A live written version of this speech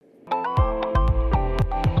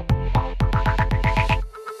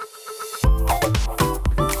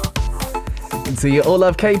Do you all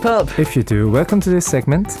love K-pop? If you do, welcome to this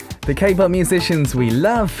segment. The K-pop musicians we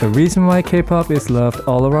love. The reason why K-pop is loved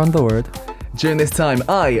all around the world. During this time,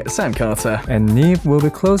 I, Sam Carter, and Neve will be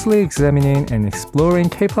closely examining and exploring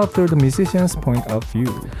K-pop through the musician's point of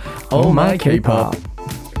view. Oh my K-pop.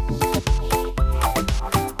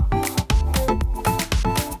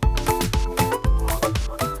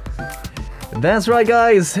 That's right,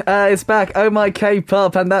 guys. It's back. Oh my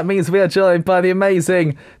K-pop, and that means we are joined by the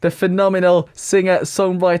amazing, the phenomenal singer,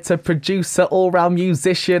 songwriter, producer, all-round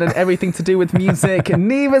musician, and everything to do with music.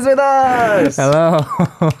 Neve is with us. Hello.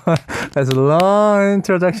 That's a long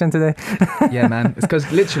introduction today. Yeah, man. It's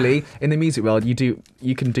because literally in the music world, you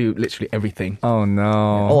can do literally everything. Oh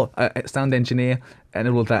no. Or sound engineer. And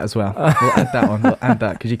all of that as well. We'll add that on. We'll add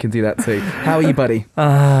that because you can do that too. How are you, buddy?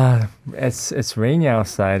 It's rainy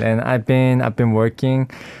outside, and I've been working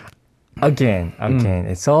again.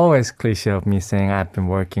 It's always cliche of me saying I've been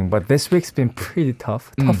working, but this week's been pretty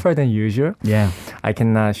tougher than usual. Yeah, I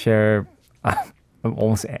cannot share. I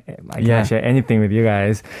can't share anything with you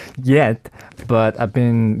guys yet, but I've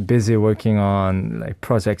been busy working on like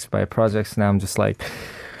projects by projects. Now I'm just like,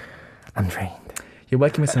 I'm drained. You're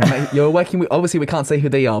working with obviously we can't say who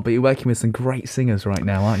they are, but you're working with some great singers right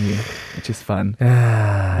now, aren't you? Which is fun.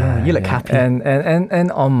 Yeah, you look happy.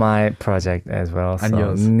 And on my project as well. And so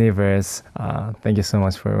yours. Nevers, thank you so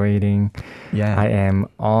much for waiting. Yeah. I am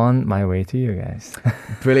on my way to you guys.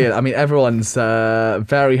 Brilliant. I mean, everyone's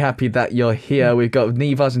very happy that you're here. We've got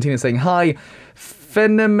Neve Argentina saying, hi,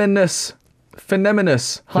 Phenomenous.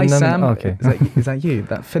 Hi, Sam. Okay. Is that you?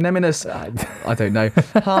 That Phenomenous? I don't know.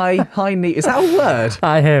 Hi, Neve. Is that a word?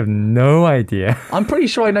 I have no idea. I'm pretty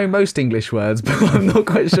sure I know most English words, but I'm not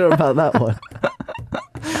quite sure about that one.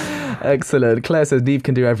 Excellent. Claire says Neve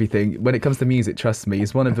can do everything. When it comes to music, trust me,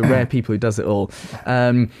 he's one of the rare people who does it all.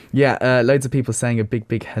 Loads of people saying a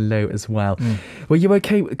big hello as well. Were you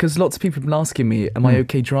okay? Because lots of people have been asking me, am I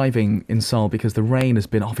okay driving in Seoul? Because the rain has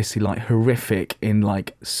been obviously like horrific in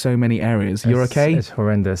like so many areas. You're okay? It's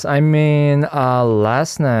horrendous. I mean,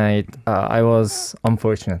 last night I was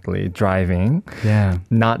unfortunately driving,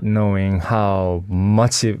 not knowing how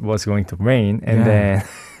much it was going to rain, and then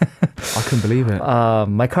I couldn't believe it.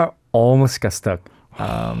 My car almost got stuck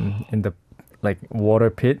in the like water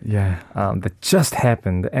pit. That just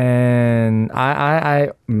happened, and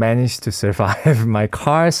I managed to survive. My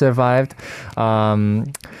car survived,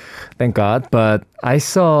 thank God. But I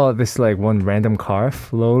saw this like one random car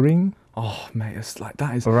floating. Oh mate, it's like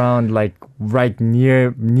that is around like right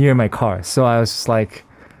near my car. So I was just like,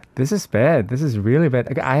 this is bad. This is really bad.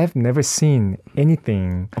 Like, I have never seen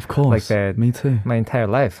anything like that. Me too. My entire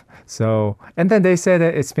life. So, and then they said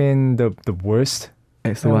that it's been the worst.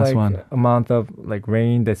 It's the worst like, one. Amount of like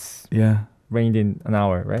rain that's rained in an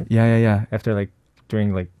hour, right? Yeah. After like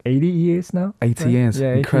during like 80 years now. 80 right? years.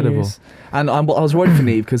 Yeah, 80 incredible. years. And I was worried for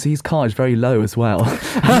Neve because his car is very low as well.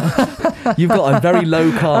 You've got a very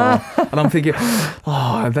low car, and I'm thinking,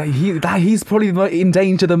 he's probably in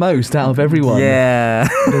danger the most out of everyone. Yeah.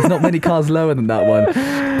 There's not many cars lower than that one.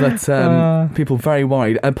 But people very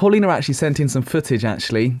worried. Paulina actually sent in some footage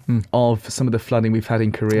of some of the flooding we've had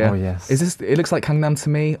in Korea. Oh yes. It looks like Gangnam to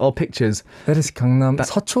me, or pictures. That is Gangnam.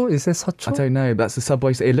 Socho? Is it Socho? I don't know. That's the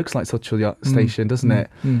subway. It looks like Socho station, doesn't it?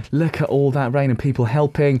 Look at all that rain and people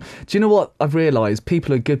helping. Do you know what I've realised?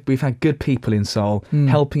 People are good. We've had good people in Seoul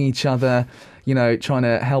helping each other. You know, trying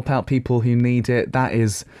to help out people who need it. That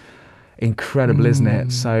is incredible, isn't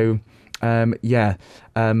it? So, I'm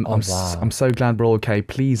so glad we're all okay.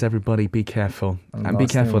 Please, everybody, be careful and be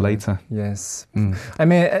careful later. Yes. I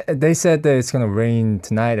mean, they said that it's gonna rain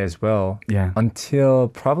tonight as well. Yeah. Until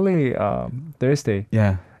probably Thursday.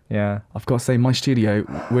 Yeah. Yeah. I've got to say, my studio,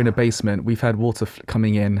 we're in a basement. We've had water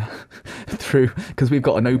coming in through, because we've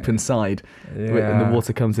got an open side. And the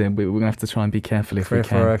water comes in. We're going to have to try and be careful if we can.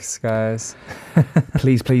 Pray for us, guys.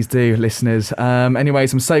 Please do, listeners.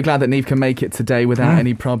 Anyways, I'm so glad that Neve can make it today without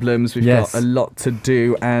any problems. We've got a lot to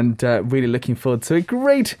do, and really looking forward to a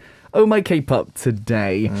great Oh My K-pop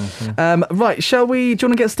today. Right, do you want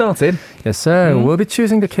to get started? Yes, sir. We'll be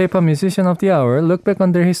choosing the K-pop musician of the hour, look back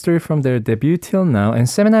on their history from their debut till now, and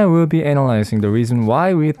Sam and I will be analyzing the reason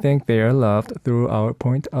why we think they are loved through our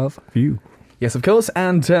point of view. Yes, of course.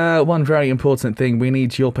 And one very important thing, we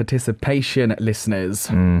need your participation, listeners.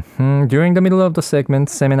 During the middle of the segment,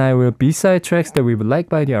 Sam and I will B-side tracks that we would like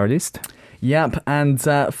by the artist. Yep, and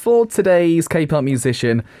for today's K-pop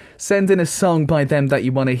musician, send in a song by them that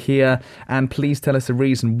you want to hear, and please tell us a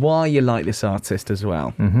reason why you like this artist as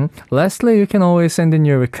well. Lastly, you can always send in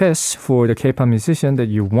your requests for the K-pop musician that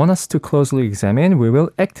you want us to closely examine. We will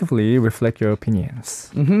actively reflect your opinions.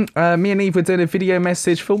 Me and Eve were doing a video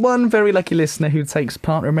message for one very lucky listener who takes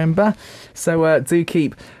part, remember? So do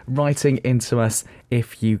keep writing into us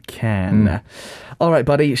if you can. All right,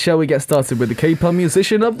 buddy, shall we get started with the K-pop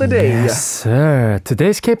musician of the day? Yes, sir.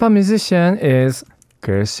 Today's K-pop musician is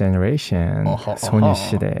Girls' Generation,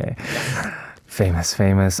 소녀시대.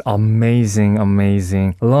 Famous,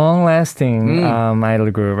 amazing, long-lasting idol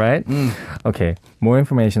group, right? Okay, more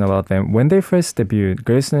information about them. When they first debuted,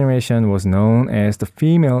 Girls' Generation was known as the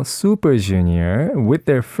female Super Junior. With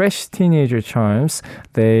their fresh teenager charms,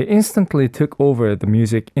 they instantly took over the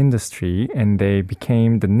music industry and they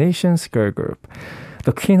became the nation's girl group.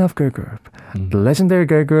 The queen of girl group, the legendary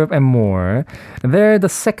girl group, and more. They're the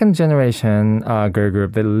second generation girl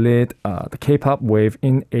group that led the K-pop wave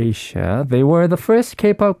in Asia. They were the first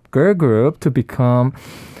K-pop girl group to become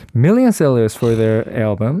million sellers for their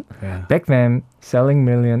album. Back then, selling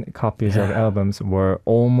million copies of albums were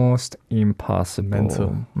almost impossible.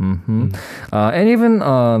 Mental. And even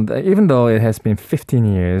though it has been 15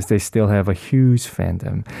 years, they still have a huge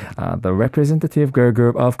fandom. The representative girl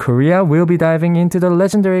group of Korea will be diving into the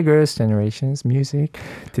legendary Girls' Generation's music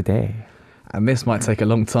today. And this might take a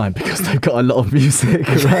long time because they've got a lot of music,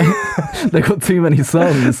 right? They've got too many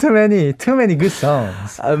songs. Too many good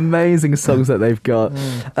songs. Amazing songs that they've got.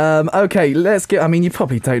 Okay, let's get... I mean, you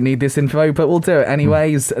probably don't need this info, but we'll do it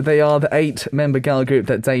anyways. They are the 8-member girl group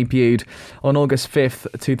that debuted on August 5th,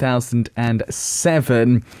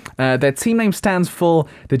 2007. Their team name stands for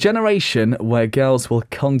The Generation Where Girls Will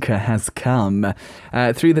Conquer Has Come.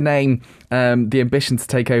 Through the name... the ambition to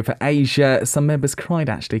take over Asia, some members cried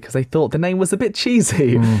actually because they thought the name was a bit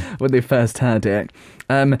cheesy when they first heard it.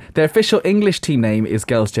 Their official English team name is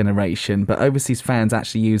Girls' Generation, but overseas fans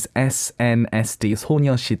actually use SNSD,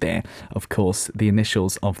 소녀시대, of course, the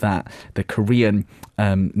initials of that, the Korean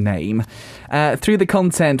name. Through the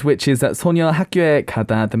content, which is that 소녀 학교에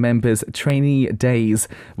가다, the members' trainee days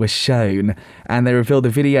were shown, and they revealed the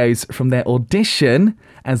videos from their audition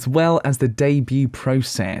as well as the debut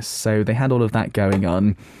process. So they had all of that going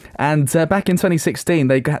on. And back in 2016,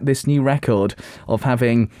 they got this new record of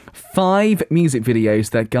having 5 music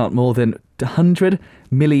videos that got more than 100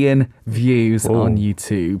 million views on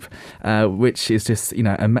YouTube, which is just, you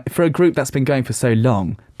know, for a group that's been going for so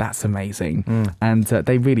long, that's amazing. And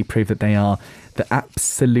they really prove that they are the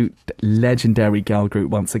absolute legendary girl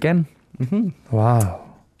group once again. Wow.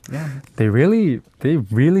 Yeah. They really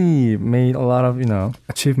made a lot of, you know,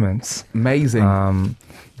 achievements. Amazing.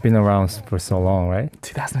 Been around for so long, right?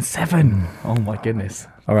 2007. Oh my goodness.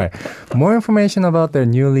 All right. More information about their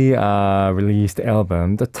newly released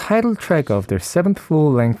album. The title track of their 7th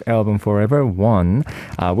full-length album, Forever One,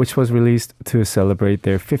 which was released to celebrate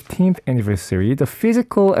their 15th anniversary. The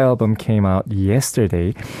physical album came out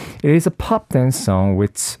yesterday. It is a pop dance song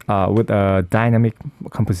with a dynamic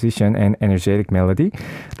composition and energetic melody.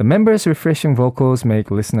 The members' refreshing vocals make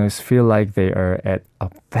listeners feel like they are at a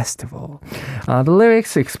festival. The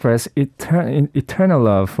lyrics express eternal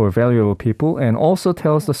love for valuable people and also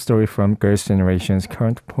tells the story from Girls' Generation's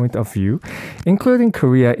current point of view. Including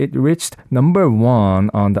Korea, it reached number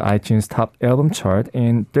 1 on the iTunes top album chart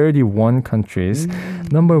in 31 countries,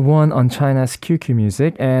 number 1 on China's QQ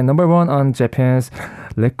Music, and number 1 on Japan's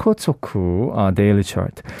Rekochoku daily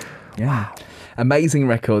chart. Yeah. Amazing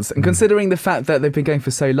records. And considering the fact that they've been going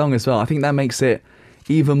for so long as well, I think that makes it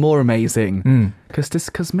even more amazing.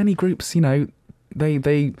 Because many groups, you know,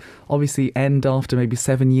 they obviously end after maybe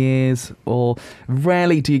 7 years, or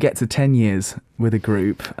rarely do you get to 10 years with a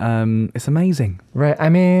group. It's amazing. Right. I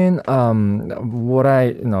mean, what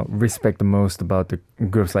I respect the most about the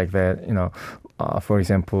groups like that, for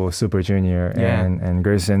example, Super Junior and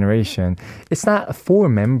Girls' Generation, it's not 4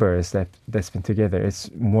 members that's been together.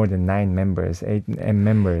 It's more than 9 members, 8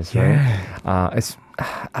 members, right?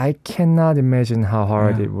 I cannot imagine how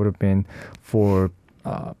hard it would have been for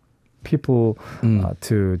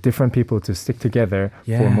different people to stick together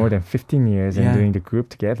for more than 15 years and doing the group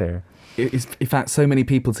together. It's, in fact, so many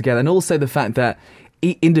people together. And also the fact that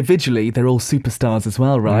individually they're all superstars as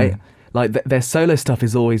well, right? Like their solo stuff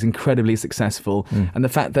is always incredibly successful. And the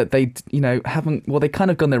fact that they, they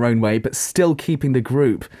kind of gone their own way, but still keeping the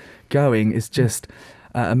group going is just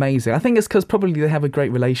amazing. I think it's because probably they have a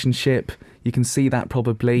great relationship. You can see that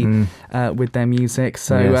probably with their music.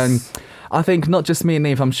 So I think not just me and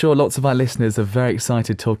Neve, I'm sure lots of our listeners are very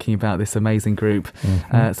excited talking about this amazing group,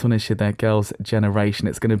 Soneshid, their Girls' Generation.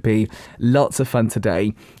 It's going to be lots of fun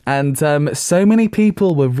today. And so many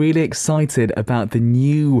people were really excited about the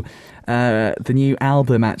new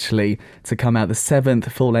album actually to come out, the 7th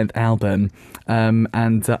full-length album.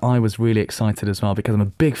 And I was really excited as well because I'm a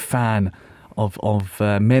big fan of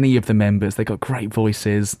many of the members. They got great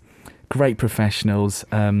voices, great professionals,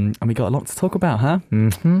 and we got a lot to talk about, huh?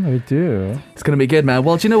 We do. It's going to be good, man.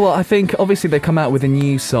 Well, do you know what? I think obviously they come out with a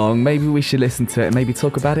new song. Maybe we should listen to it and maybe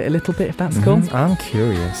talk about it a little bit, if that's cool. I'm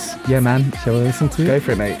curious. Yeah, man. Shall we listen to it? Go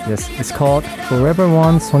for it, mate. Yes, it's called Forever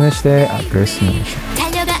One, 소녀시대 Girls' Generation.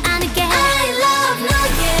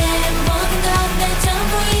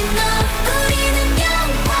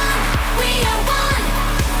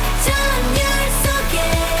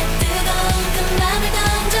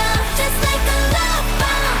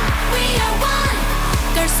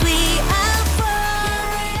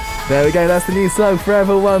 There we go, that's the new song,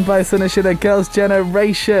 Forever One by Soneshid, Girls'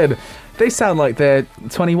 Generation. They sound like they're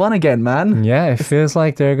 21 again, man. Yeah, it feels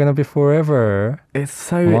like they're going to be forever. It's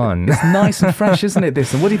so one. It's nice and fresh, isn't it,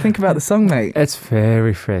 this? And what do you think about the song, mate? It's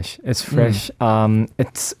very fresh. It's fresh.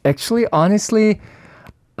 It's actually, honestly,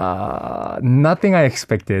 nothing I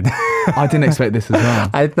expected. I didn't expect this as well.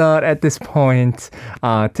 I thought at this point,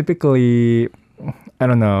 typically, I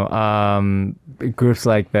don't know, groups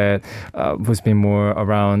like that who's been more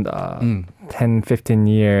around 10, 15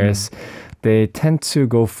 years, they tend to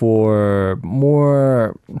go for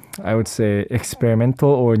more, I would say, experimental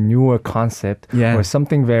or newer concept or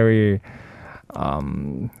something very,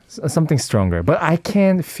 something stronger. But I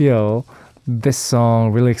can feel this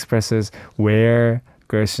song really expresses where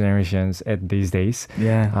Girls' Generations at these days,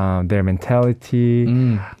 their mentality,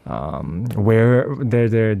 where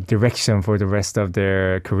their direction for the rest of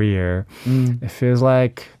their career. It feels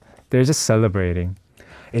like they're just celebrating.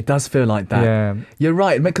 It does feel like that. Yeah. You're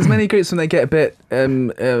right, because many groups, when they get a bit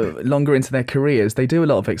longer into their careers, they do a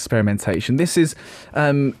lot of experimentation. This is,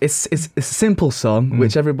 it's a simple song,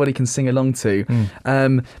 which everybody can sing along to,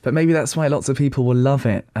 but maybe that's why lots of people will love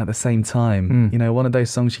it at the same time. You know, one of those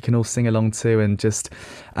songs you can all sing along to and just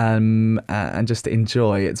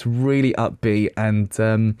enjoy. It's really upbeat,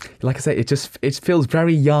 and like I say, it feels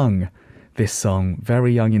very young. This song,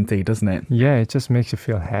 very young indeed, doesn't it? Yeah, it just makes you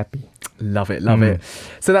feel happy. Love it.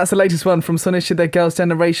 So that's the latest one from Soneshid, their Girls'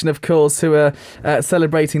 Generation, of course, who are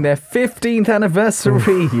celebrating their 15th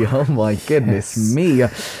anniversary. Oh my goodness me.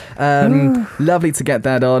 Lovely to get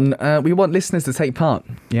that on. We want listeners to take part.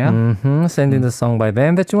 Yeah? Send in the song by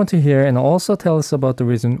them that you want to hear and also tell us about the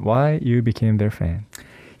reason why you became their fan.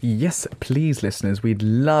 Yes, please, listeners. We'd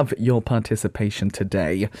love your participation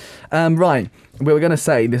today. Right, we were going to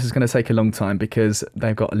say this is going to take a long time because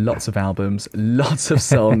they've got lots of albums, lots of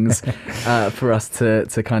songs for us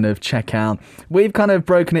to kind of check out. We've kind of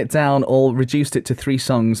broken it down or reduced it to 3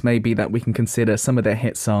 songs maybe that we can consider some of their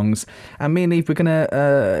hit songs. And me and Eve, we're going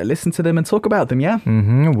to listen to them and talk about them, yeah?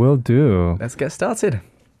 Will do. Let's get started.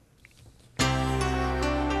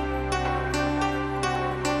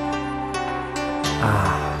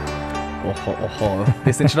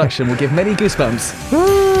 This introduction will give many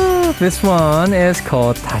goosebumps. This one is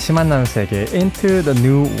called 다시 만나는 세계, Into the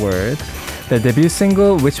New World. The debut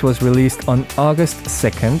single, which was released on August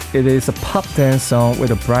 2nd, it is a pop dance song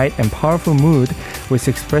with a bright and powerful mood, which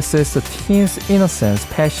expresses the teen's innocence,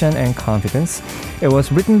 passion, and confidence. It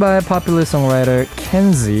was written by popular songwriter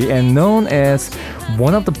Kenzie and known as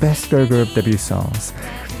one of the best girl group debut songs.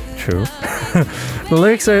 True. The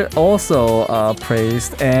lyrics are also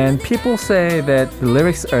praised, and people say that the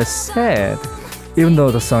lyrics are sad, even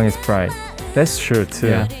though the song is bright. That's true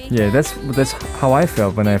too. Yeah, that's how I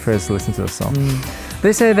felt when I first listened to the song.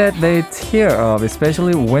 They say that they tear up,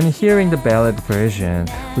 especially when hearing the ballad version.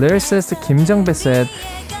 Lyricist Kim Jung-bae said,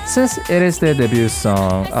 since it is their debut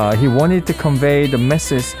song, he wanted to convey the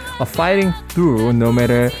message of fighting through no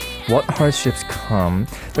matter what hardships come.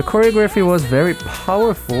 The choreography was very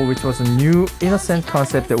powerful, which was a new, innocent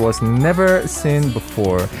concept that was never seen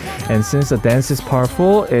before. And since the dance is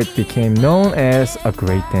powerful, it became known as a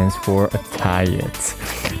great dance for a diet.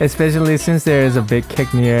 Especially since there is a big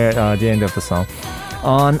kick near the end of the song.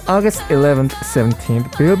 On August 11th,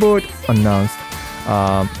 17th, Billboard announced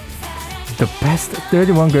the best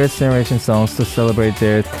 31 Girls' Generation songs to celebrate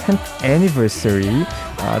their 10th anniversary.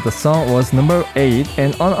 The song was number 8,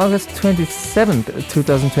 and on August 27th,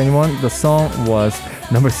 2021, the song was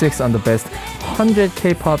number 6 on the best 100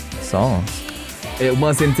 K-pop songs. It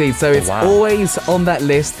was indeed. So it's always on that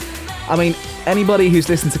list. I mean, anybody who's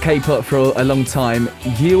listened to K-pop for a long time,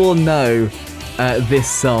 you will know this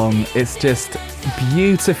song. It's just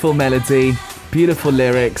beautiful melody, beautiful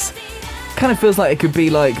lyrics. Kind of feels like it could be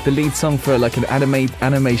like the lead song for like an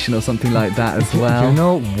animation or something like that as well. You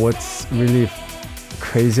know what's really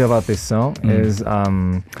crazy about this song is,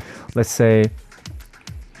 let's say,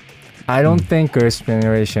 I don't think Girls'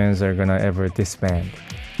 Generations are gonna ever disband.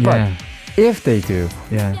 But if they do,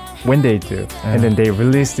 when they do, and then they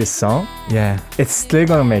release this song, it's still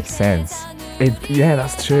gonna make sense.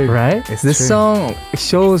 That's true. Right? This song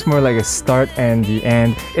shows more like a start and the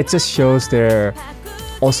end. It just shows their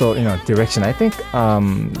also, direction. I think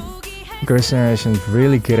Girls' Generation is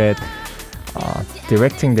really good at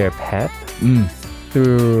directing their path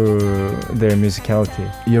through their musicality.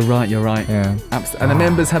 You're right. Yeah. And the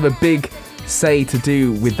members have a big say to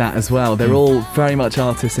do with that as well. They're all very much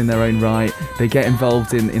artists in their own right. They get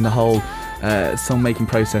involved in the whole song making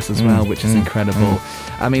process as well, which is incredible.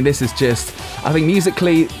 I mean, this is just, I think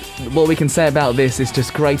musically, what we can say about this is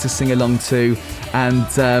just great to sing along to. And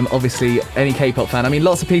obviously, any K-pop fan, I mean,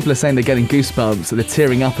 lots of people are saying they're getting goosebumps, so they're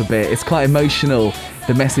tearing up a bit. It's quite emotional,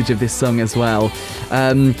 the message of this song as well.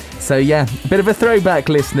 So yeah, a bit of a throwback,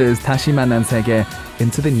 listeners. 다시 만난 세계,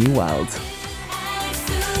 Into the New World.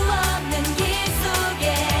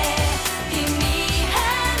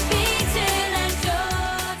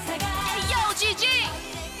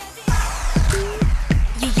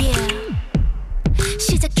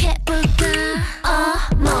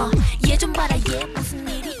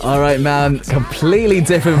 All right, man, completely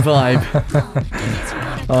different vibe.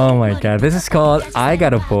 Oh my god, this is called I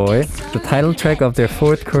Got a Boy, the title track of their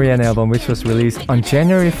fourth Korean album, which was released on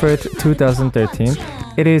January 1st, 2013.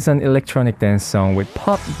 It is an electronic dance song with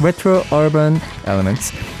pop, retro, urban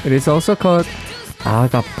elements. It is also called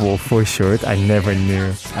Agapbo for short. I never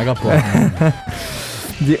knew. Agapbo.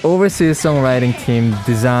 The overseas songwriting team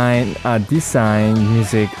design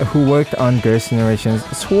music who worked on Girls' Generation's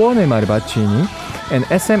소원을 말해봐 Genie, and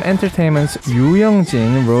SM Entertainment's Yoo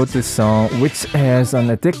Young-jin wrote this song, which has an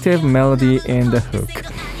addictive melody in the hook.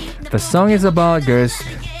 The song is about girls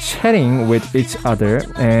chatting with each other,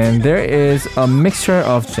 and there is a mixture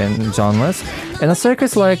of genres and a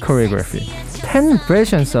circus-like choreography. 10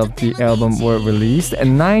 versions of the album were released,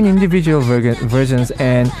 and 9 individual versions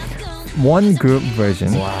and one group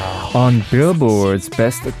version on Billboard's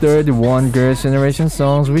Best 31 Girls' Generation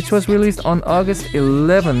Songs, which was released on August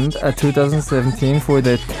 11th, 2017 for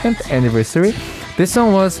the 10th anniversary. This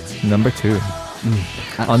song was number 2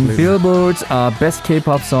 on Billboard's Best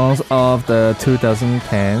K-pop Songs of the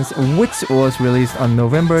 2010s, which was released on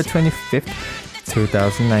November 25th,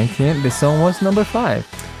 2019. This song was number 5.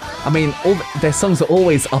 I mean, all their songs are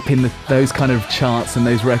always up in those kind of charts and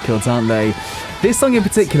those records, aren't they? This song in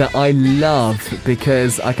particular I love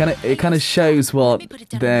because it kind of shows what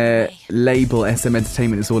their label SM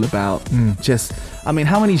Entertainment is all about. I mean,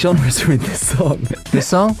 how many genres are in this song? This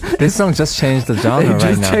song just changed the genre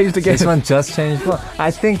right now. Changed again. This one just changed. I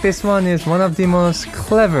think this one is one of the most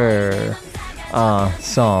clever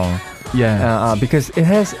song. Yeah. Because it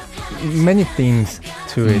has many themes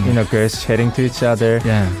to it. Girls chatting to each other.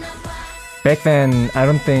 Yeah. Back then, I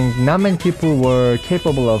don't think not many people were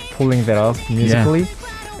capable of pulling that off musically.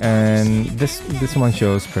 And this one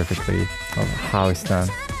shows perfectly of how it's done.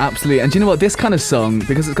 Absolutely. And do you know what? This kind of song,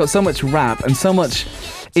 because it's got so much rap and so many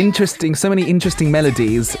interesting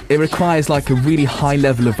melodies, it requires like a really high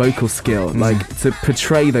level of vocal skill, like to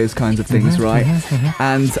portray those kinds of things, right?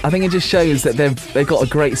 And I think it just shows that they've got a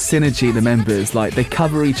great synergy, the members. Like they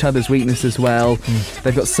cover each other's weaknesses well.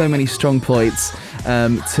 They've got so many strong points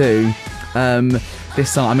too. This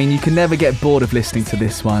song, I mean, you can never get bored of listening to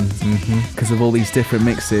this one because of all these different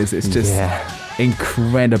mixes. It's just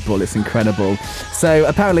incredible. It's incredible. So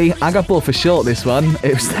apparently, I got boy for short. This one,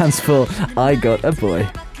 it stands for I Got a Boy.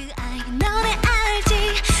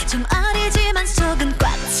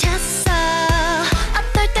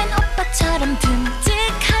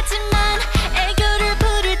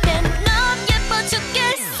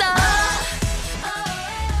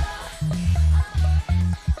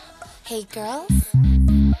 Hey girls,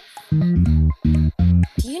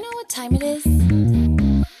 do you know what time it is?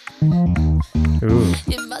 Ooh.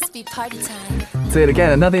 It must be party time. So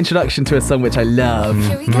again, another introduction to a song which I love.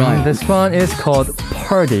 Right, this one is called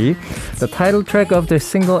Party, the title track of their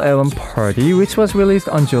single album Party, which was released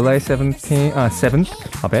on July 7th,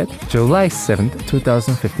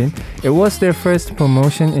 2015. It was their first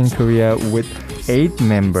promotion in Korea with 8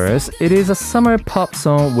 members. It is a summer pop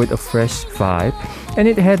song with a fresh vibe, and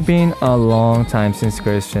it had been a long time since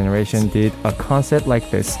Girls' Generation did a concept like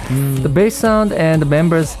this. The bass sound and the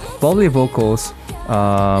members' bubbly vocals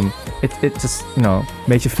it just,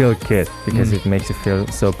 makes you feel good because it makes you feel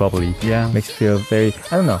so bubbly. Yeah. Makes you feel very,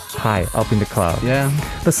 high up in the cloud. Yeah.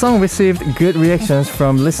 The song received good reactions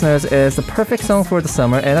from listeners as the perfect song for the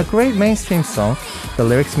summer and a great mainstream song. The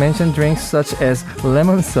lyrics mention drinks such as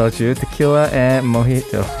lemon soju, tequila, and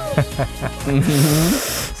mojito.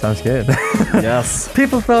 Sounds good. Yes.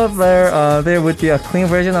 People thought there would be a clean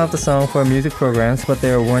version of the song for music programs, but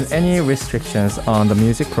there weren't any restrictions on the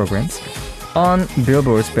music programs. On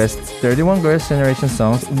Billboard's Best 31 Girls' Generation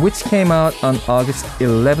Songs, which came out on August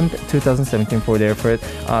 11th, 2017 for their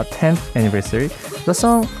 10th anniversary, the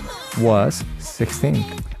song was 16th.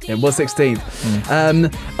 It was 16th.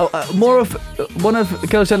 More of one of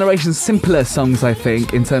Girls' Generation's simpler songs, I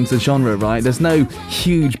think, in terms of genre, right? There's no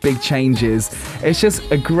huge, big changes. It's just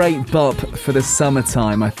a great bop for the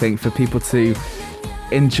summertime, I think, for people to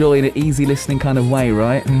enjoy in an easy listening kind of way,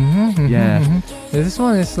 right? This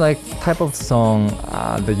one is like type of song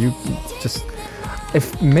that you just,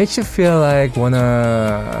 it makes you feel like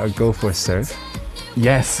wanna go for a surf.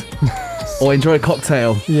 Yes. Or enjoy a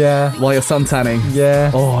cocktail. Yeah. While you're suntanning.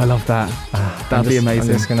 Yeah. Oh, I love that. That'd be amazing.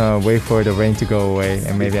 I'm just gonna wait for the rain to go away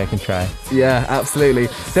and maybe I can try. Yeah, absolutely.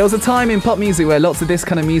 There was a time in pop music where lots of this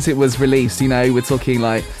kind of music was released. We're talking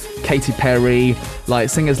like Katy Perry, like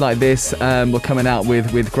singers like this were coming out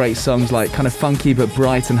with great songs, like kind of funky but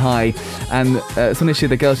bright and high. And Sonishida,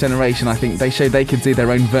 the Girls' Generation, I think they showed they could do their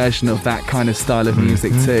own version of that kind of style of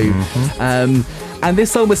music too. And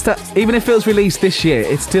this song was even if it was released this year,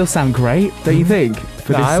 it still sound great, don't you think?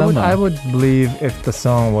 For this summer, I would believe if the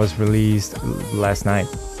song was released last night.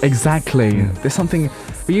 Exactly. There's something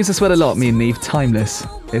we use this word a lot, me and Neve. Timeless.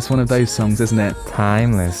 It's one of those songs, isn't it?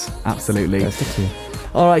 Timeless. Absolutely. That's the key.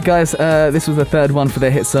 All right, guys. This was the third one for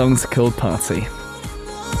their hit songs called Party.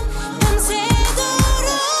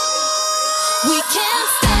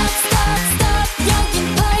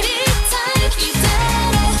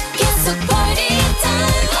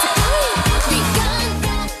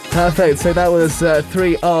 Perfect. So that was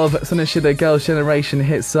three of Sonishida Girls' Generation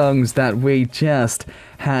hit songs that we just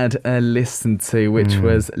had a listen to, which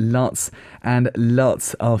was lots and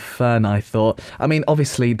lots of fun, I thought. I mean,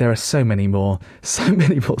 obviously, there are so many more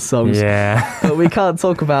songs. Yeah. But we can't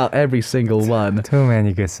talk about every single one. Too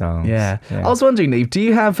many good songs. Yeah. I was wondering, Neve, do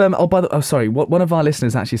you have... one of our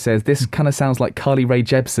listeners actually says, this kind of sounds like Carly Rae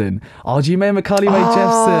Jepsen. Oh, do you remember Carly Rae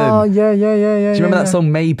Jepsen? Oh, yeah. Do you remember that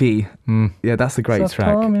song, Maybe? Yeah, that's a great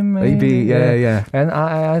track. Maybe, yeah. And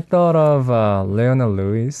I thought of Leona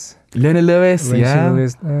Lewis. Leona Lewis, yeah.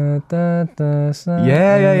 Lewis, Yeah.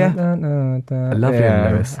 I love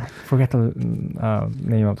Leona Lewis. I forget the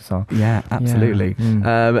name of the song. Yeah, absolutely.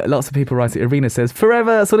 Lots of people write it. Irina says,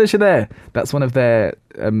 Forever, Sonishida. That's one of their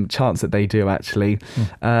chants that they do, actually.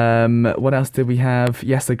 What else did we have?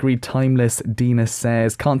 Yes, agreed, Timeless. Dina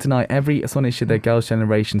says, can't deny every Sonishida Girls'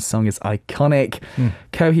 Generation song is iconic.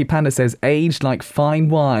 Kohi Panda says, aged like fine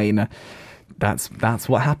wine. That's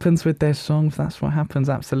what happens with their songs. That's what happens,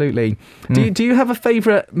 absolutely. Do you have a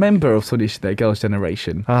favourite member of Sonishida Girls'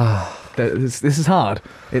 Generation? This is hard.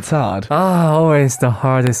 It's hard. Always the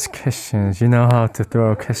hardest questions. You know how to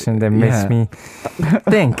throw a question that makes me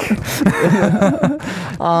think.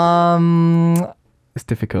 It's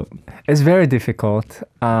difficult. It's very difficult.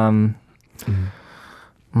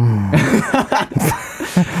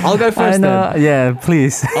 I'll go first then. Yeah,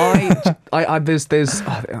 please. There's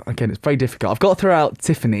again, it's very difficult. I've got to throw out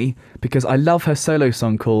Tiffany because I love her solo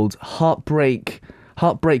song called Heartbreak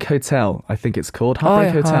Hotel, I think it's called.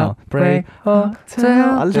 Heartbreak Hotel.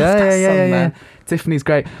 Hotel. I love that song, man. Tiffany's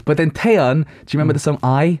great. But then Taeyeon, do you remember the song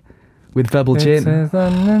I? With Verbal Jin. So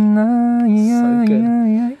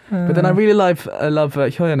good. But then I really love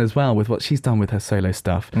Hyoyeon as well with what she's done with her solo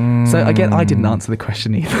stuff. So again, I didn't answer the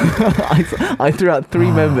question either. I threw out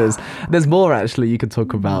three members. There's more actually you could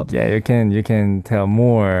talk about. Yeah, you can tell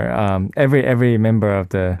more. Every member of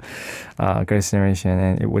the Girls' Generation,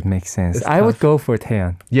 and it would make sense. I would go for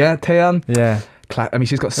Taeyeon. Yeah, Taeyeon. Yeah. I mean,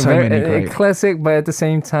 she's got so many great. Classic, but at the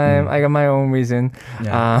same time, I got my own reason.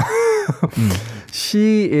 Yeah.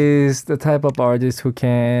 She is the type of artist who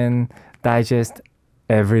can digest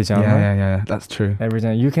every genre. Yeah, that's true. Every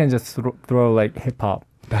genre. You can just throw like hip hop.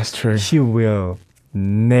 That's true. She will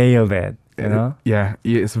nail that, you know? Yeah,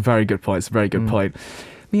 it's a very good point. It's a very good point.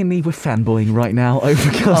 Me and Neve, we're fanboying right now over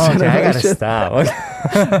Girls' Generation. I gotta stop.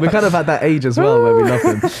 We're kind of at that age as well where we love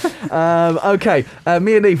them. Okay,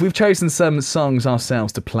 me and Neve, we've chosen some songs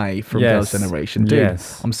ourselves to play from Girls' Generation. Dude,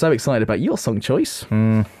 I'm so excited about your song choice.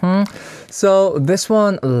 So this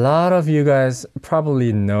one, a lot of you guys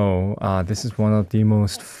probably know. This is one of the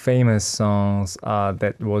most famous songs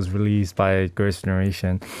that was released by Girls'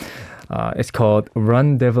 Generation. It's called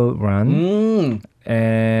Run Devil Run.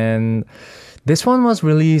 And this one was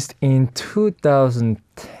released in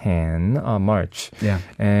 2010, March. Yeah.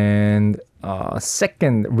 And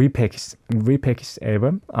second repackaged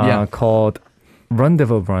album called Run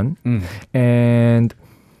Devil Run. And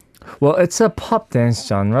well, it's a pop dance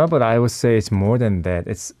genre, but I would say it's more than that.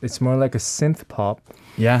 It's more like a synth pop.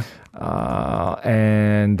 Yeah.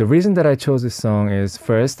 And the reason that I chose this song is,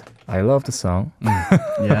 first, I love the song.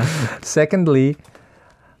 Yeah. Secondly,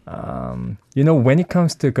 when it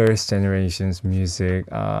comes to Girls' Generation's music,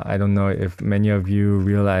 I don't know if many of you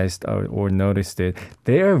realized or noticed it.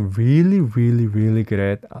 They are really, really, really good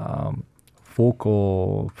at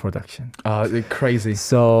vocal production. They're crazy.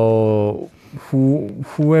 So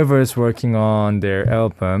whoever is working on their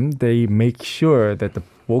album, they make sure that the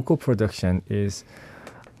vocal production is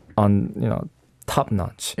on, top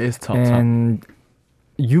notch. It's top. And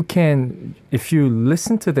you can, if you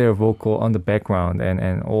listen to their vocal on the background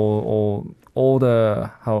and all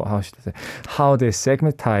the how should I say, how they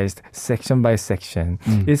segmentized section by section,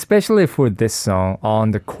 especially for this song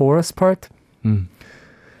on the chorus part.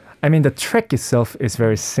 I mean, the track itself is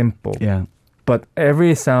very simple. Yeah. But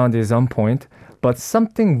every sound is on point. But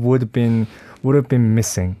something would have been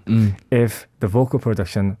missing if the vocal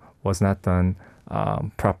production was not done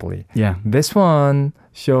properly. Yeah. This one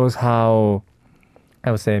shows how,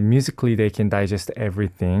 I would say, musically they can digest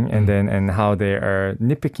everything, and how they are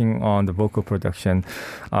nitpicking on the vocal production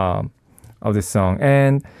of this song.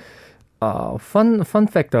 And fun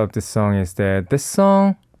fact of this song is that this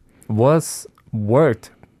song was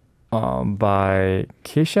worked by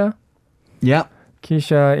Keisha. Yeah.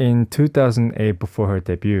 Keisha in 2008 before her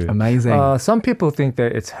debut. Amazing. Some people think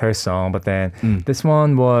that it's her song, but then this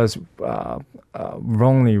one was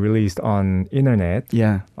wrongly released on internet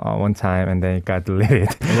one time, and then it got deleted.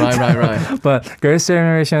 Right. But Girls'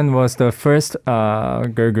 Generation was the first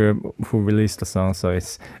girl group who released the song, so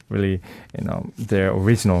it's really their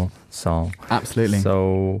original song. Absolutely.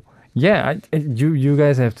 So yeah, you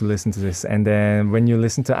guys have to listen to this, and then when you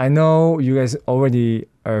listen to, I know you guys already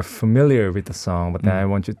are familiar with the song, but then I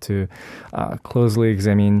want you to closely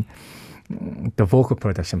examine the vocal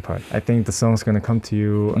production part. I think the song's going to come to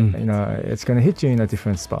you, it's going to hit you in a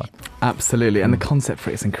different spot. Absolutely. And the concept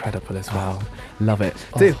for it is incredible as well. Love it.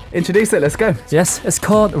 Dude, introduce it. Let's go. Yes, it's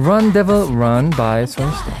called Run Devil Run by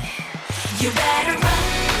소녀시대. You better run,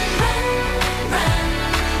 run, run,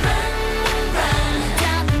 run, run.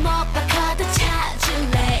 다음은 못 바꿔도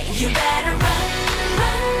찾을래. You better run,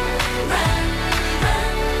 run, run, run,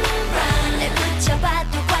 run. 내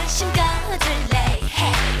붙여봐도 관심 가질래.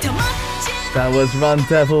 Hey, 더 멋진. That was Run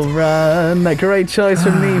Devil Run. A great choice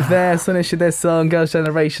from Neve there. 소녀시대 song, Girls'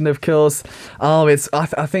 Generation, of course. I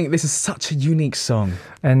think this is such a unique song.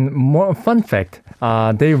 And more fun fact,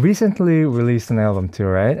 they recently released an album too,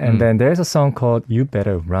 right? And then there's a song called You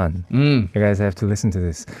Better Run. You guys have to listen to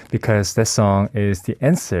this because that song is the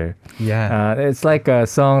answer. Yeah. It's like a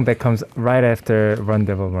song that comes right after Run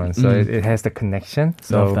Devil Run. So it has the connection.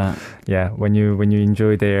 So Love that. Yeah, when you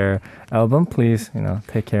enjoy their album, please,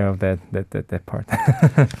 take care of that part.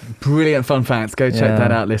 Brilliant fun facts. Go check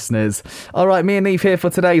that out, listeners. All right, me and Neve here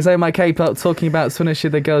for today's Oh My K-Pop, talking about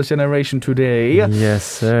소녀시대 Girls' Generation today.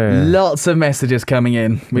 Yes, sir. Lots of messages coming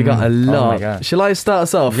in. We got a lot. Oh my God. Shall I start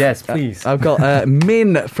us off? Yes, please. I've got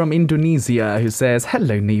Min from Indonesia who says,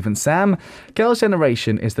 "Hello, Neve and Sam. Girls'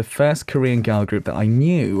 Generation is the first Korean girl group that I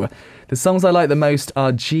knew. The songs I like the most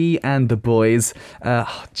are G and The Boys."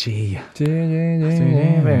 G. You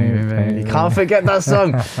can't forget that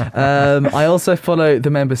song. I also follow the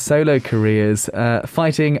members' solo careers.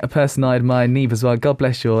 Fighting a person I admire, Neve as well. God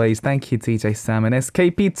bless you always. Thank you, DJ Sam and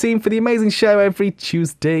SKP team, for the amazing show every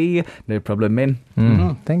Tuesday. No problem, Min.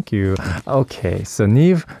 Thank you. Okay, so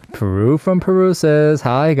Neve from Peru says,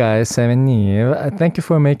 "Hi guys, Sam and Neve. Thank you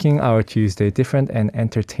for making our Tuesday different and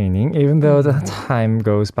entertaining, even though the time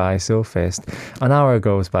goes by so fast. An hour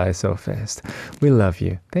goes by so fast. We love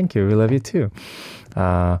you." Thank you. We love you too.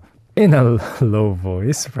 In a low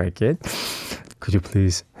voice, bracket, "Could you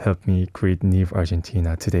please help me greet Neve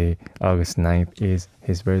Argentina today? August 9th is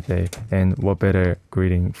his birthday. And what better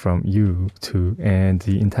greeting from you two and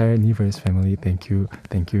the entire Neveverse family. Thank you,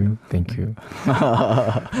 thank you, thank you."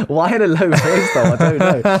 Why in a low voice though? I don't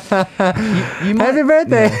know. You might, Happy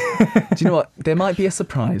birthday! Yeah. Do you know what? There might be a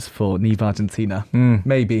surprise for Neve Argentina.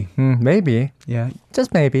 Maybe. Maybe. Yeah.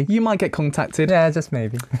 Just maybe. You might get contacted. Yeah, just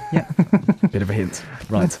maybe. Yeah. Bit of a hint.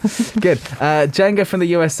 Right. Good. Jenga from the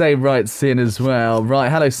USA writes in as well. Right.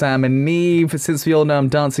 Hello, Sam and Neve. Since we all know I'm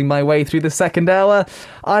dancing my way through the second hour,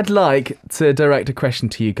 I'd like to direct a question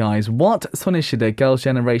to you guys. What Sonishida Girls'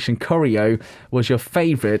 Generation choreo was your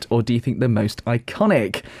favourite, or do you think the most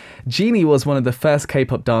iconic? Genie was one of the first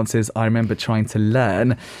K-pop dances I remember trying to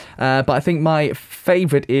learn, but I think my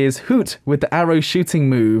favourite is Hoot with the arrow shooting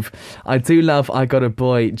move. I do love I Got a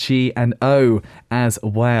Boy, G and O as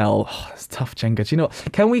well. Oh, that's tough, Jenga. Do you know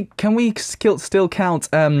what? Can we still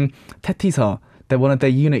count Tetisa? They're one of their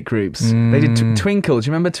unit groups. They did Twinkle. Do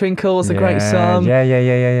you remember Twinkle? Was a great song.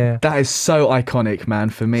 Yeah. That is so iconic, man,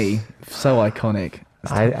 for me. So iconic.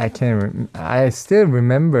 I still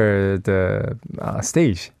remember the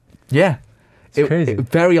stage. Yeah. It's crazy.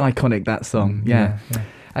 Very iconic, that song. Yeah.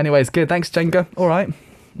 Anyways, good. Thanks, Jenga. All right.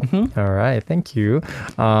 All right. Thank you.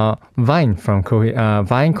 Vine from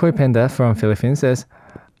Vine Koi Panda from Philippines says,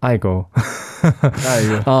 I go.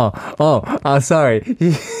 Sorry.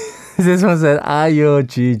 This one said, Ayo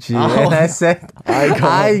Gigi. And I said,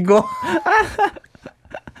 I go.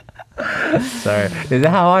 Sorry. Is that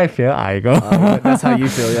how I feel? I go. That's how you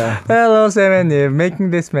feel, yeah. Hello, Sam and Niv. Making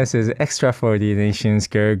this message extra for the nation's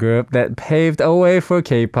girl group that paved a way for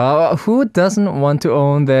K-pop. Who doesn't want to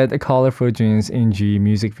own that colorful jeans in G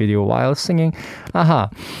music video while singing? Aha.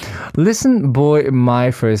 Listen, Boy, My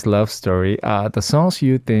First Love Story. The songs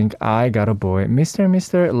you think, I Got a Boy,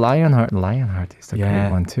 Mr. Lionheart. Lionheart is a great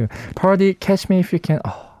one too. Party, Catch Me If You Can.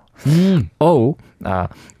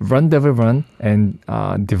 Run Devil Run,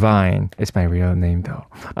 and Divine is my real name though.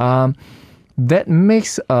 That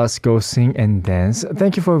makes us go sing and dance.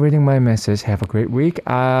 Thank you for reading my message. Have a great week.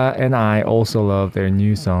 And I also love their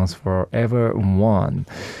new songs, Forever One.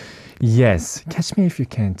 Yes, Catch Me If You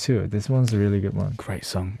Can too. This one's a really good one. Great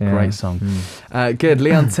song. Yeah. Great song. Good.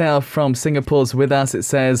 Leon Tao from Singapore's with us. It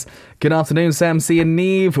says, good afternoon, Sam, C and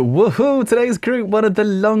Neve. Woohoo! Today's group, one of the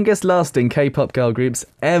longest lasting K-pop girl groups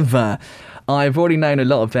ever. I've already known a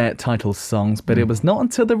lot of their title songs, but it was not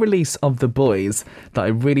until the release of The Boys that I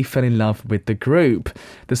really fell in love with the group.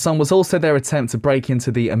 The song was also their attempt to break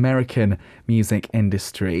into the American music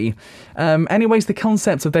industry. Anyways, the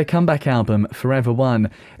concept of their comeback album, Forever One,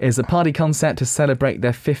 is a party concept to celebrate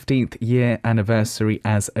their 15th year anniversary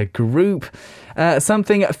as a group.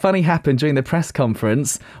 Something funny happened during the press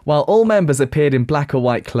conference. While all members appeared in black or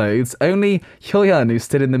white clothes, only Hyoyeon, who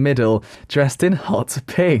stood in the middle, dressed in hot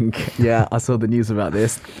pink. Yeah, I saw the news about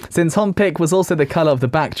this. Since hot pink was also the colour of the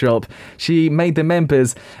backdrop, she made the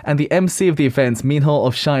members and the MC of the event, Minho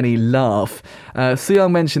of SHINee, laugh.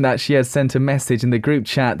 Sooyoung mentioned that she had sent a message in the group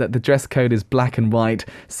chat that the dress code is black and white,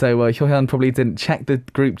 so Hyoyeon probably didn't check the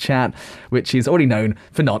group chat, which is already known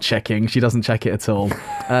for not checking. She doesn't check it at all.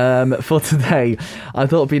 For today, I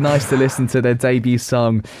thought it'd be nice to listen to their debut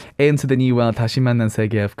song, Into the New World, 다시 만난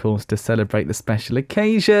세계, of course, to celebrate the special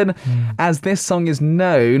occasion, as this song is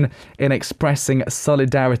known in expressing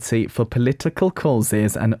solidarity for political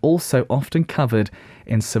causes and also often covered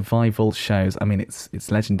in survival shows. I mean,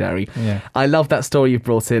 it's legendary. Yeah. I love that story you've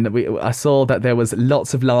brought in. I saw that there was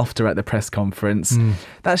lots of laughter at the press conference.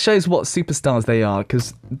 That shows what superstars they are,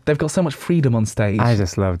 because they've got so much freedom on stage. I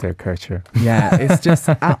just love their culture. Yeah, it's just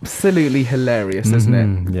absolutely hilarious, isn't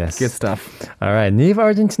it? Yes. Good stuff. All right, Neve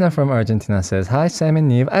Argentina from Argentina says, hi, Sam and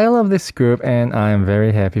Neve. I love this group and I am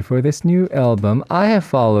very happy for this new album. I have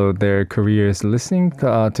followed their careers, listening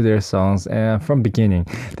to their songs from beginning.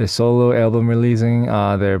 Their solo album releasing,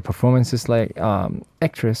 their performances like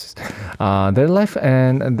actress, their life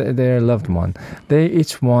and their loved one. They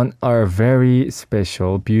each one are very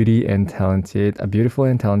special, beautiful and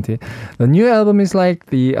talented. The new album is like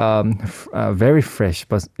the very fresh,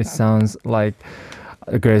 but it sounds like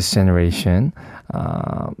a Girls' Generation.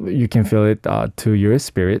 You can feel it to your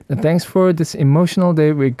spirit. Thanks for this emotional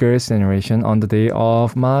day with Girls' Generation on the day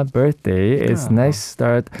of my birthday. It's nice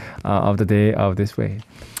start of the day of this way.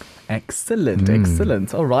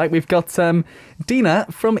 Excellent. All right, we've got Dina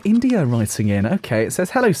from India writing in. Okay, it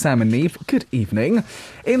says, hello, Sam and Neve. Good evening.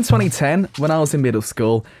 In 2010, when I was in middle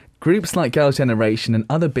school, groups like Girls' Generation and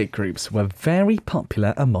other big groups were very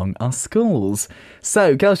popular among our schools.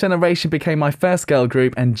 So, Girls' Generation became my first girl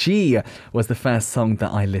group, and G was the first song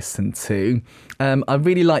that I listened to. I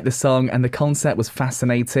really liked the song, and the concept was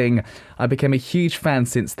fascinating. I became a huge fan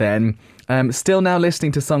since then. Still now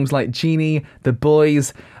listening to songs like Genie, The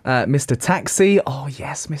Boys, Mr. Taxi. Oh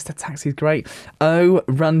yes, Mr. Taxi is great. Oh,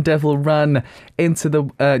 Run Devil Run, Into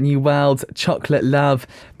the New World, Chocolate Love,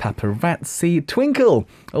 Paparazzi, Twinkle.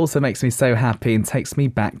 Also also makes me so happy and takes me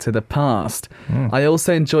back to the past. I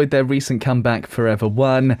also enjoyed their recent comeback, Forever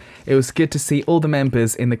One. It was good to see all the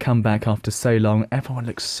members in the comeback after so long. Everyone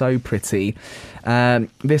looks so pretty.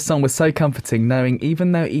 This song was so comforting, knowing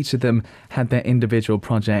even though each of them had their individual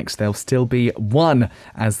projects, they'll still be one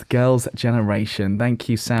as the Girls' Generation. Thank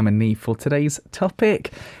you, Sam and Nee, for today's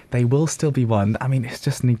topic. They will still be one. I mean, it's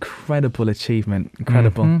just an incredible achievement.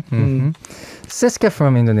 Incredible. Siska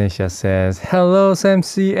from Indonesia says, hello, Sam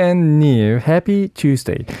C and Neil. Happy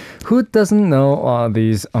Tuesday. Who doesn't know all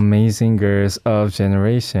these amazing girls of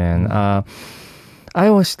generation? I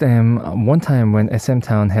watched them one time when SM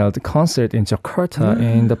Town held a concert in Jakarta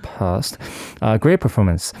in the past. Great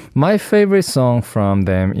performance. My favorite song from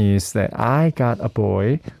them is that I Got a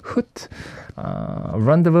Boy, Hoot,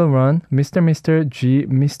 Rendezvous Run, Mr. G,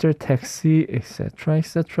 Mr. Taxi,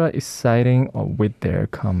 etc. Exciting with their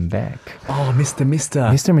comeback. Oh, Mr.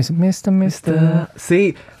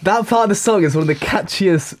 See, that part of the song is one of the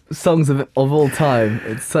catchiest songs of all time.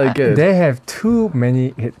 It's so good. They have too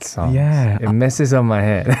many hit songs. Yeah. It messes up my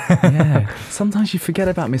head. Yeah. Sometimes you forget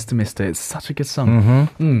about Mr. It's such a good song.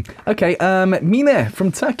 Okay, Mina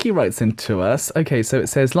from Turkey writes into us. Okay, so it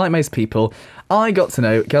says, like most people, I got to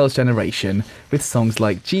know Girls' Generation with songs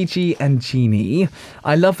like Gigi and Genie.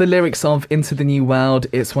 I love the lyrics of Into the New World.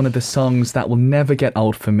 It's one of the songs that will never get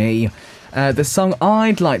old for me. The song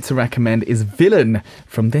I'd like to recommend is Villain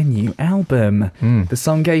from their new album. The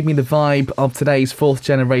song gave me the vibe of today's fourth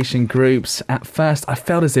generation groups. At first, I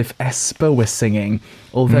felt as if aespa were singing.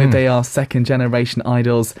 Although they are second generation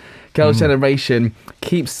idols, Girls' Generation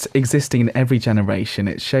keeps existing in every generation.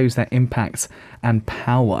 It shows their impact and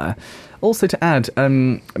power. Also to add,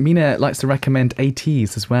 Mina likes to recommend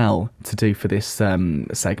ATEEZ as well to do for this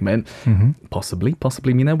segment. Possibly,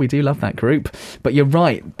 Mina. We do love that group. But you're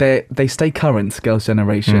right, they stay current, Girls'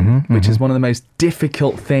 Generation, which is one of the most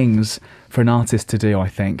difficult things for an artist to do, I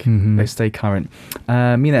think. They stay current.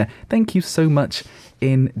 Mina, thank you so much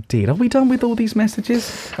indeed. Are we done with all these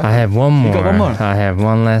messages? I have one more. You got one more? I have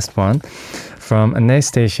one last one. From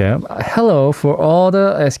Anastasia. Hello for all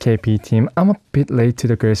the SKP team. I'm a bit late to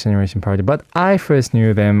the Girls' Generation party, but I first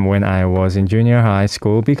knew them when I was in junior high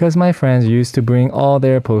school because my friends used to bring all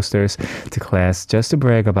their posters to class just to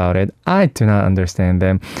brag about it. I do not understand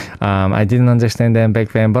them. I didn't understand them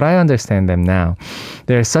back then, but I understand them now.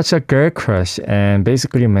 They're such a girl crush and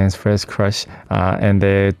basically men's first crush, and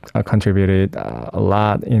they contributed a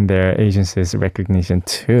lot in their agency's recognition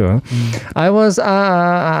too. I wish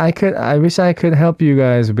I could help you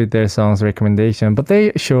guys with their songs recommendation, but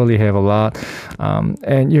they surely have a lot,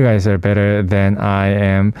 and you guys are better than I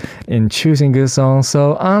am in choosing good songs,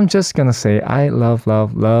 so I'm just gonna say I love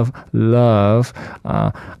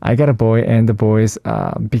I Got a Boy and the Boys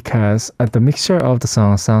because the mixture of the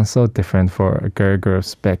songs sounds so different for girl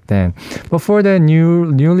groups back then. But for the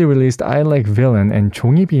newly released, I like Villain and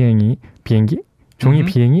종이 비행기? 종이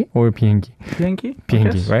비행기 or 비행기?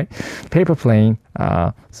 비행기, right? Paper Plane.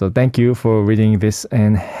 So thank you for reading this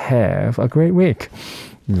and have a great week.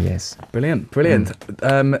 Yes. Brilliant.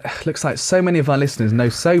 Looks like so many of our listeners know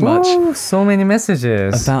so much. Oh, so many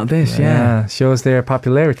messages about this, yeah. Shows their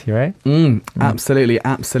popularity, right?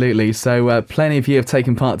 Absolutely. So plenty of you have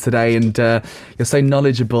taken part today and you're so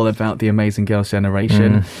knowledgeable about the amazing Girls'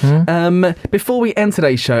 Generation. Before we end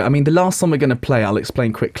today's show, I mean, the last song we're going to play, I'll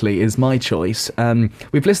explain quickly, is my choice.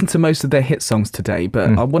 We've listened to most of their hit songs today,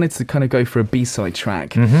 but I wanted to kind of go for a B-side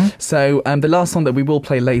track. So the last song that we will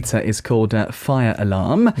play later is called Fire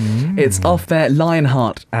Alarm. It's off their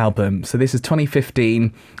Lionheart album. So this is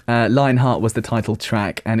 2015. Lionheart was the title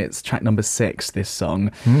track, and it's track number 6, this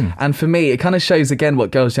song. And for me, it kind of shows again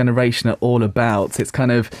what Girls' Generation are all about. It's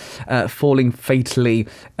kind of falling fatally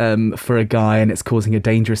for a guy, and it's causing a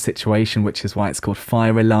dangerous situation, which is why it's called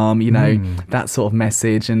Fire Alarm, you know, that sort of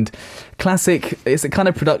message. And classic, it's a kind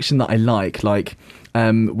of production that I like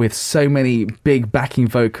with so many big backing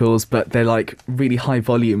vocals, but they're like really high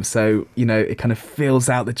volume, so you know it kind of fills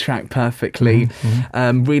out the track perfectly.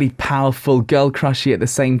 Really powerful, girl crushy at the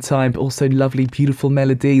same time, but also lovely, beautiful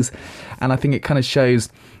melodies. And I think it kind of shows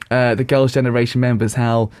the Girls' Generation members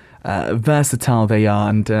how versatile they are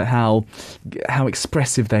and how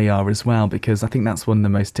expressive they are as well, because I think that's one of the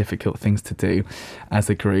most difficult things to do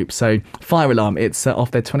as a group. So Fire Alarm, it's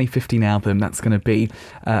off their 2015 album. That's going to be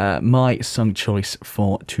my song choice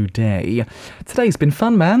for today. Today's been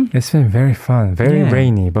fun, man. It's been very fun, very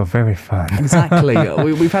rainy, but very fun. Exactly.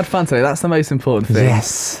 We've had fun today. That's the most important thing.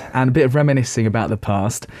 Yes. And a bit of reminiscing about the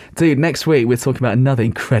past. Dude, next week we're talking about another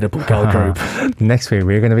incredible girl group. Next week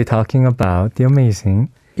we're going to be talking about the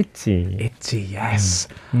amazing Itchy. Itchy, yes.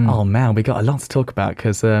 Oh man, we got a lot to talk about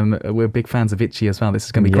because we're big fans of Itchy as well. This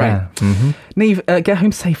is going to be great. Neve, get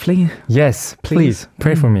home safely. Yes, please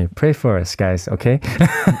pray for me. Pray for us, guys. Okay.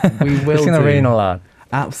 We will. It's gonna rain a lot.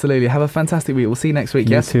 Absolutely. Have a fantastic week. We'll see you next week.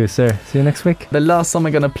 You Yes. too, sir. See you next week. The last song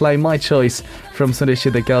we're going to play, my choice from Sunday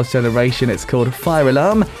The Girls' Generation. It's called Fire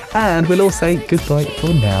Alarm, and we'll all say goodbye for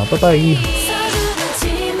now. Bye bye.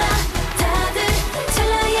 서두르지 마 다들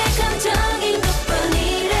찰나의 감정인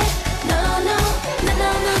것뿐이래 No no 난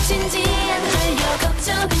너무 진지한 걸요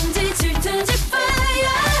걱정인지 질투인지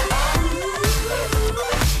fire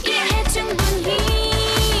이해해 충분히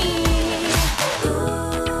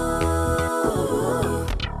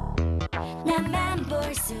나만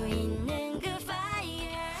볼 수 있는 그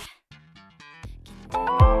fire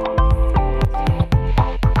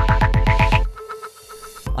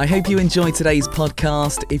I hope you enjoyed today's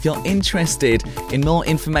podcast. If you're interested in more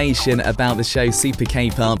information about the show Super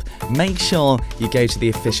K-Pop, make sure you go to the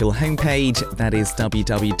official homepage, that is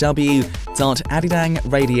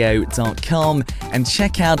www.adidangradio.com, and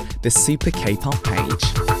check out the Super K-Pop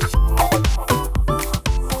page.